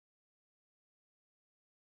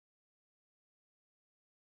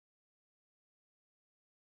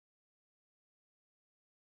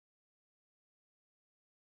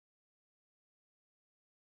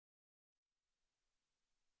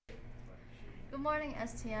Good morning,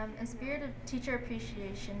 STM. In spirit of Teacher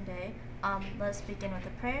Appreciation Day, let us begin with a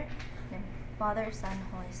prayer. In the name of the Father, Son, and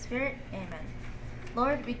Holy Spirit. Amen.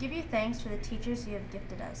 Lord, we give you thanks for the teachers you have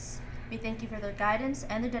gifted us. We thank you for their guidance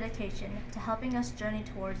and their dedication to helping us journey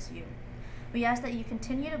towards you. We ask that you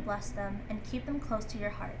continue to bless them and keep them close to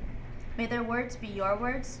your heart. May their words be your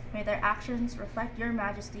words, may their actions reflect your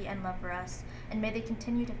majesty and love for us, and may they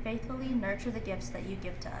continue to faithfully nurture the gifts that you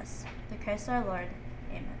give to us. Through Christ our Lord.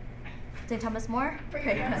 Amen. St. Thomas More, pray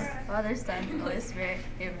for us. Father, Son, Holy Spirit.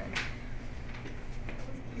 Amen.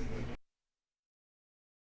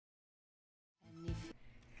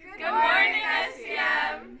 Good morning,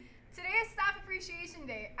 SCM! Today is Staff Appreciation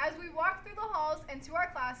Day. As we walk through the halls and to our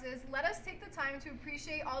classes, let us take the time to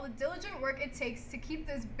appreciate all the diligent work it takes to keep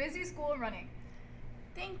this busy school running.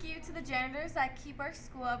 Thank you to the janitors that keep our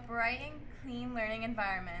school a bright and clean learning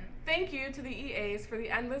environment. Thank you to the EAs for the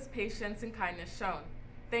endless patience and kindness shown.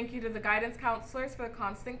 Thank you to the guidance counselors for the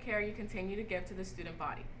constant care you continue to give to the student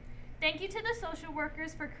body. Thank you to the social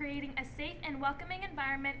workers for creating a safe and welcoming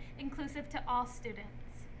environment inclusive to all students.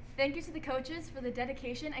 Thank you to the coaches for the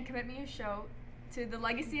dedication and commitment you show to the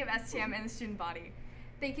legacy of STM and the student body.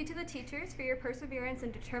 Thank you to the teachers for your perseverance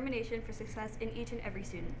and determination for success in each and every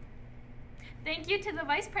student. Thank you to the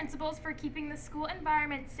vice principals for keeping the school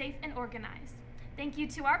environment safe and organized. Thank you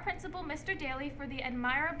to our principal, Mr. Daly, for the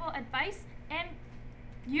admirable advice and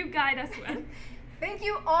you guide us with. Thank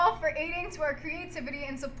you all for aiding to our creativity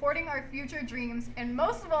and supporting our future dreams. And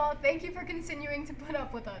most of all, thank you for continuing to put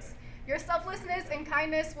up with us. Your selflessness and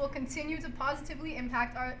kindness will continue to positively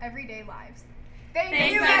impact our everyday lives.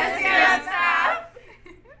 Thank you, SCM staff!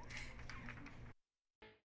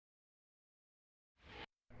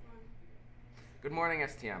 Good morning,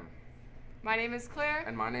 STM. My name is Claire.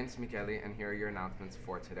 And my name's Michele, and here are your announcements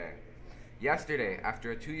for today. Yesterday,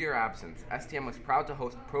 after a 2-year absence, STM was proud to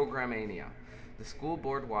host Programmania, the school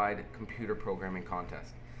board-wide computer programming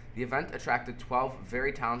contest. The event attracted 12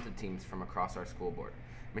 very talented teams from across our school board.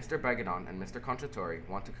 Mr. Begadon and Mr. Conchatori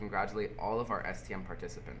want to congratulate all of our STM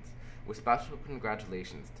participants, with special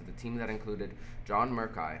congratulations to the team that included John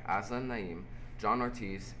Murkai, Aslan Naim, John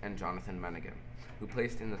Ortiz, and Jonathan Menigan, who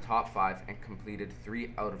placed in the top 5 and completed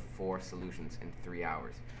 3 out of 4 solutions in 3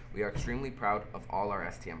 hours. We are extremely proud of all our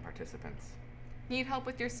STM participants. Need help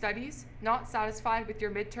with your studies? Not satisfied with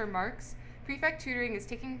your midterm marks? Prefect tutoring is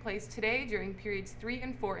taking place today during periods 3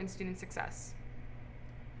 and 4 in student success.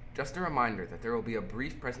 Just a reminder that there will be a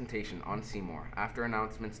brief presentation on CMOR after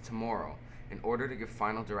announcements tomorrow in order to give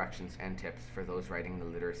final directions and tips for those writing the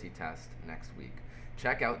literacy test next week.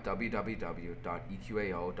 Check out www.eqao.com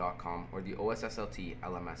or the OSSLT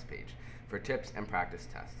LMS page for tips and practice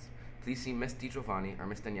tests. Please see Ms. DiGiovanni or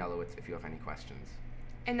Ms. Danielowitz if you have any questions.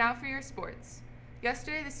 And now for your sports.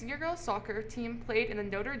 Yesterday, the senior girls soccer team played in the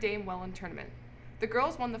Notre Dame Welland tournament. The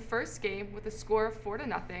girls won the first game with a score of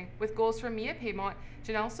 4-0 with goals from Mia Paymont,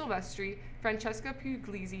 Janelle Silvestri, Francesca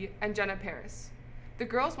Puglisi, and Jenna Paris. The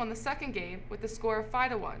girls won the second game with a score of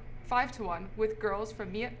 5-1 with goals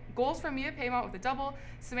from Mia Paymont with a double,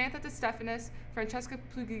 Samantha DeStefanis, Francesca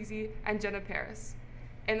Puglisi, and Jenna Paris.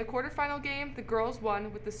 In the quarterfinal game, the girls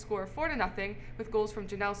won with the score of 4-0 with goals from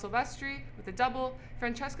Janelle Silvestri with a double,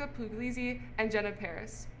 Francesca Puglisi, and Jenna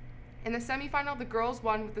Paris. In the semifinal, the girls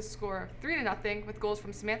won with the score of 3-0 with goals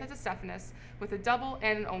from Samantha DeStefanis with a double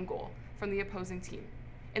and an own goal from the opposing team.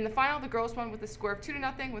 In the final, the girls won with a score of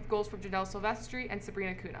 2-0 with goals from Janelle Silvestri and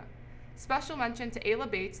Sabrina Cunha. Special mention to Ayla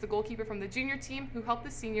Bates, the goalkeeper from the junior team, who helped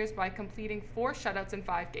the seniors by completing 4 shutouts in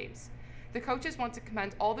 5 games. The coaches want to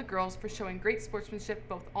commend all the girls for showing great sportsmanship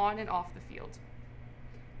both on and off the field.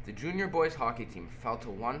 The junior boys hockey team fell to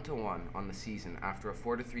 1-1 on the season after a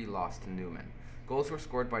 4-3 loss to Newman. Goals were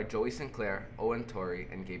scored by Joey Sinclair, Owen Torrey,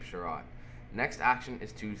 and Gabe Sherrod. Next action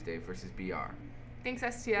is Tuesday versus BR. Thanks,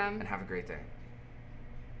 STM. And have a great day.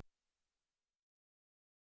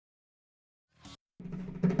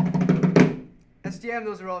 STM,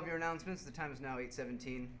 those are all of your announcements. The time is now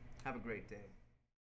 8:17. Have a great day.